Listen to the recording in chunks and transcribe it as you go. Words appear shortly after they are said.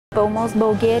Most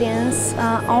Bulgarians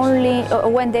only,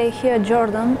 when they hear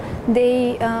Jordan,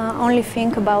 they only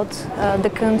think about the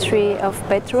country of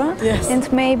Petra, yes. And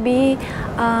maybe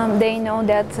they know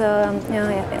that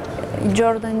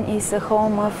Jordan is a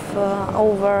home of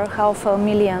over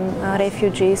 500,000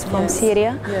 refugees from yes.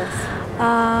 Syria.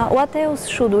 Yes. What else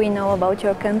should we know about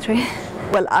your country?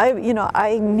 Well,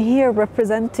 I'm here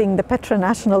representing the Petra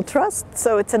National Trust,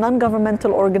 so it's a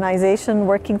non-governmental organization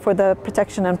working for the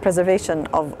protection and preservation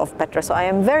of Petra. So I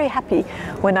am very happy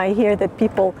when I hear that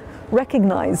people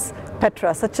recognize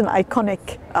Petra, such an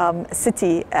iconic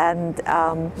city,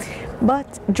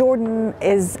 but Jordan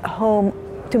is home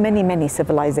to many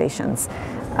civilizations.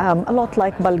 A lot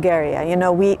like Bulgaria.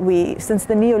 We since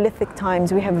the Neolithic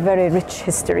times, we have a very rich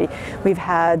history. We've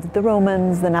had the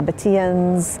Romans, the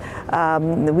Nabateans,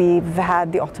 we've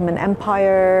had the Ottoman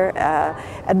Empire,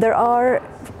 and there are,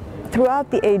 throughout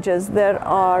the ages, there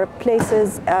are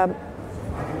places,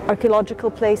 archaeological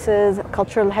places,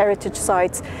 cultural heritage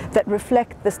sites that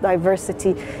reflect this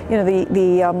diversity.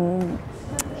 The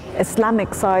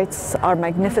Islamic sites are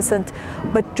magnificent,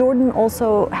 but Jordan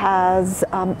also has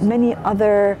many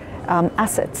other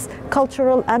assets,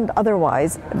 cultural and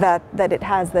otherwise, that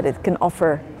it can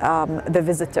offer the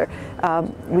visitor.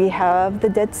 We have the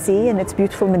Dead Sea and its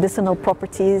beautiful medicinal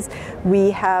properties.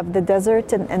 We have the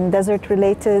desert and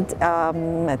desert-related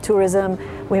tourism.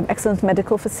 We have excellent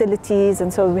medical facilities,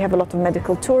 and so we have a lot of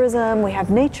medical tourism. We have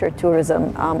nature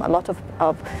tourism, a lot of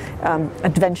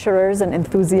adventurers and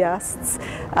enthusiasts.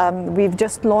 We've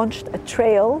just launched a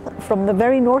trail from the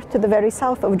very north to the very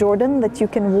south of Jordan that you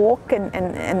can walk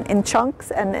in chunks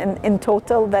and in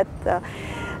total.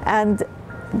 And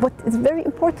what is very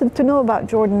important to know about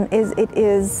Jordan is it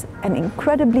is an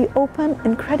incredibly open,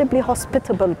 incredibly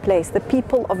hospitable place. The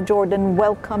people of Jordan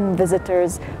welcome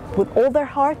visitors with all their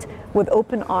heart, with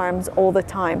open arms all the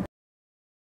time.